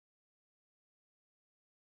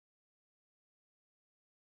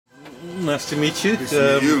Nice to meet you. Nice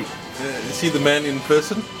to meet you. See the man in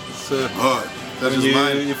person. So, that is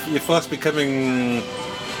mine. You're fast becoming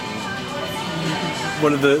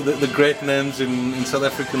one of the great names in South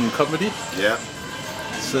African comedy. Yeah.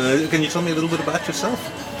 So, can you tell me a little bit about yourself?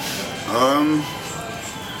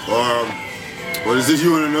 What is it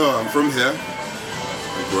you want to know? I'm from here.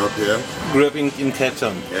 I grew up here. Grew up in Cape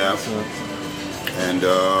Town. Yeah. So. And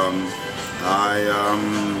I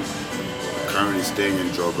am currently staying in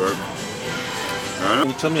Joburg. Can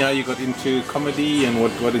you tell me how you got into comedy and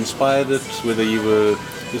what inspired it? Whether you were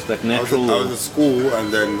just like natural. I was at school,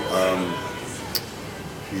 and then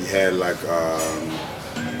we had like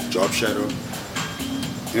job shadow.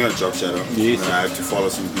 You know, job shadow. Yes. And I had to follow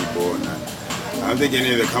some people, and I don't think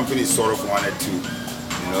any of the companies sort of wanted to,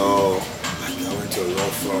 you know, like I went to a law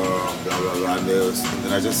firm, blah blah blah, and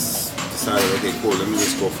then I just decided, okay, cool, let me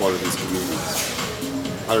just go follow these comedians.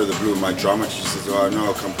 Out of the blue, my drama teacher says, oh, I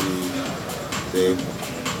know a company, they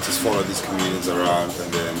just follow these comedians around,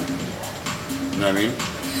 and then, you know what I mean?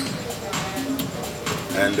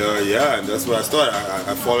 And yeah, and that's where I started.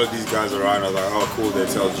 I followed these guys around. I was like, oh cool, they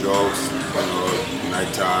tell jokes, you know,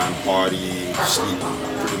 nighttime, party, sleep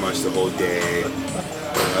pretty much the whole day.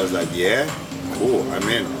 And I was like, yeah, cool, I'm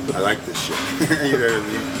in. I like this shit. You know what I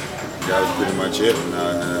mean? That was pretty much it. And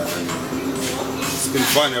it's been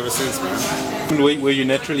fun ever since, man. Were you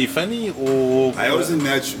naturally funny, or? I wasn't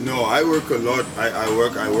natural. No, I work a lot. I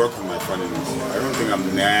work on my funniness. I don't think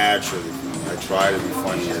I'm naturally funny. I try to be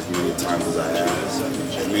funny as many times as I can,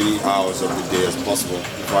 as many hours of the day as possible.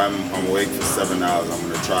 If I'm awake for 7 hours, I'm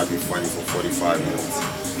gonna try to be funny for 45 minutes.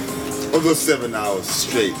 Of those 7 hours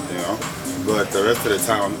straight, you know. But the rest of the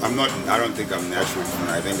time, I'm not. I don't think I'm naturally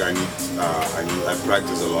funny. I think I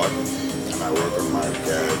practice a lot, and I work on my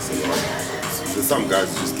gags a lot. So some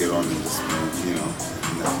guys just get on and just, you know.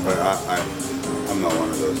 But I'm not one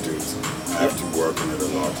of those dudes. I have to work on it a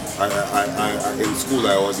lot. In school,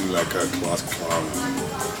 I wasn't like a class clown.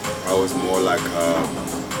 I was more like a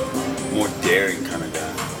more daring kind of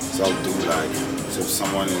guy. So I'll do like, so if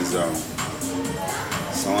someone is,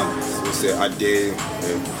 someone will say, I dare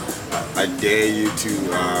you to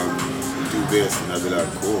do this, and I'll be like,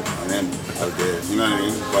 cool, and then I'll dare, you know what I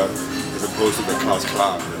mean? But as opposed to the class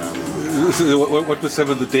clown, you know. So what were some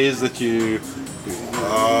of the days that you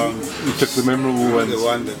took the memorable ones? The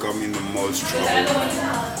one that got me in the most trouble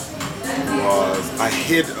was I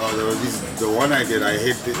hid. There were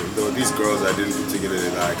these girls I didn't particularly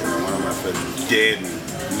like, and then one of my friends did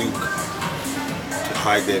nuke to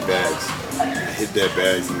hide their bags. I hid their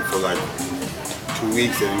bags, and for like 2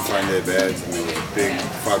 weeks they didn't find their bags, and it was a big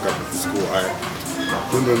fuck up at the school. I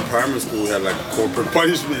remember in primary school we had like a corporate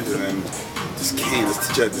punishment, and then this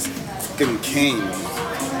teacher had this fucking cane. It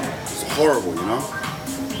was horrible, you know.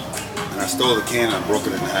 And I stole the cane, I broke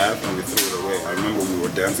it in half, and we threw it away. I remember we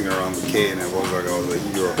were dancing around the cane, and everyone was like I was a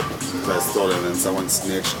hero because I stole it, and then someone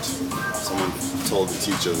snitched. Someone told the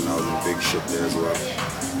teachers, and I was in big shit there as well.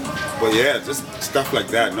 But yeah, just stuff like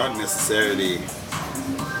that, not necessarily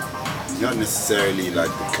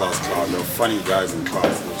like the class clown. There were funny guys in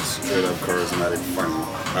class, they were just straight up charismatic, funny.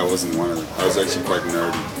 I wasn't one of them. I was actually quite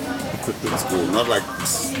nerdy in school. Not like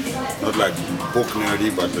book nerdy,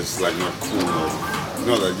 but just like not cool nerdy. You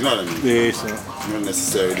know what I mean? Yes. Not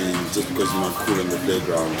necessarily just because you're not cool in the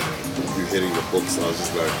playground, you're hitting the books. I was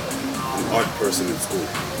just like an odd person in school.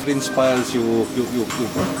 What inspires your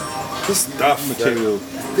this stuff, material?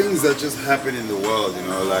 Things that just happen in the world, you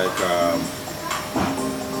know, like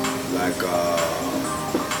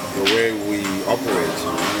the way we operate, you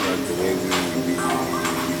know, like the way we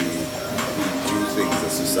do things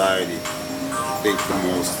as society. I think the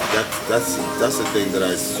most that's the thing that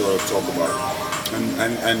I sort of talk about, and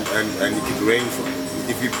it can range from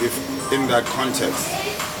if in that context,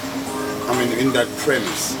 I mean in that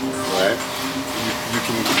premise, right? You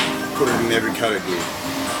can put it in every category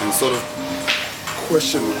and sort of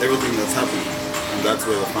question everything that's happening, and that's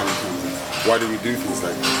where the funny comes in. Why do we do things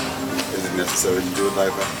like this? Is it necessary to do it like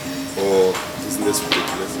that? Or isn't this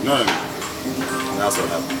ridiculous? You know what I mean? And that's what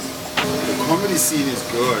happens. The comedy scene is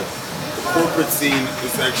good. The corporate scene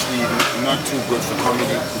is actually not too good for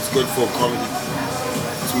comedy. It's good for comedy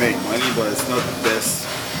to make money, but it's not the best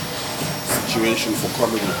situation for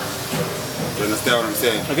comedy. You understand what I'm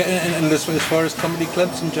saying? Okay, and as far as comedy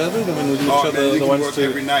clubs in Joburg, I mean, which are you the can ones work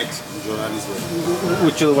every night in Johannesburg.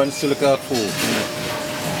 Which are the ones to look out for?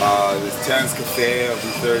 There's Tan's Cafe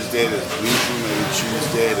every Thursday, there's Green Room every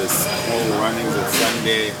Tuesday, there's Small Runnings on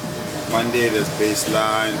Sunday, Monday there's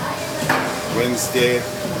Baseline, Wednesday,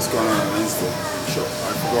 what's going on Wednesday? Sure,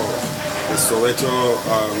 I forgot. There's Soweto,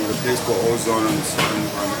 the place called Ozone on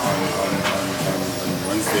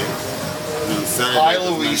Wednesday. mean, Saturday. Hi,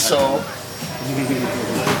 Loyiso.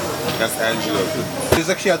 That's Angelo. There's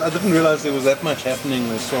actually, I didn't realize there was that much happening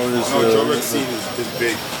as far as... No, Joburg scene is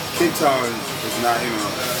big. Cape Town is not, you know,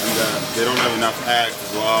 and they don't have enough acts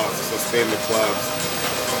as well to sustain the clubs.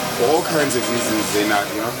 For all kinds of reasons, they're not,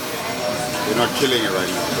 you know, they're not killing it right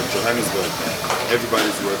now. But Johannesburg,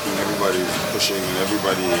 everybody's working, everybody's pushing, and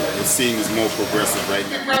the scene is more progressive right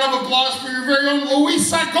now. Big round of applause for your very own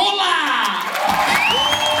Loyiso Gola!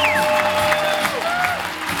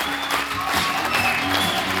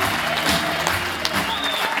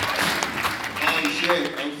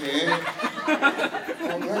 Okay.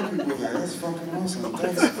 Oh, black people there. That's fucking awesome.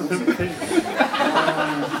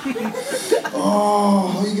 Oh,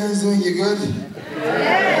 how you guys doing? You good?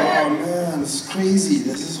 Yeah. Oh man, it's crazy.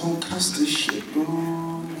 There's this whole custard shit going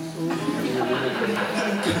on.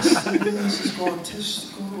 This is called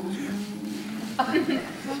testicles.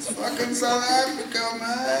 It's fucking South Africa,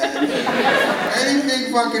 man.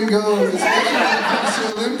 Anything fucking goes, especially when it comes to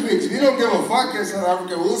Olympics. We don't give a fuck in South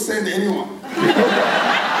Africa. We'll send anyone.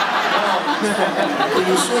 Can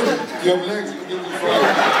you swim? You have legs, you give a fuck.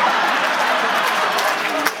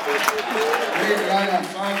 Hey, I got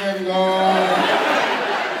fucking go.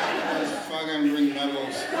 Let's fucking bring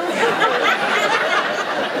medals.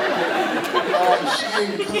 Oh,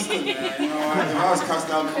 shame, custom, man. You know, if I was cussed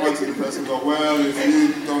out, come out to the press and go, well, if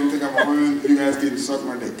you don't think I'm a woman, you guys can suck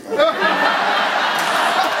my dick.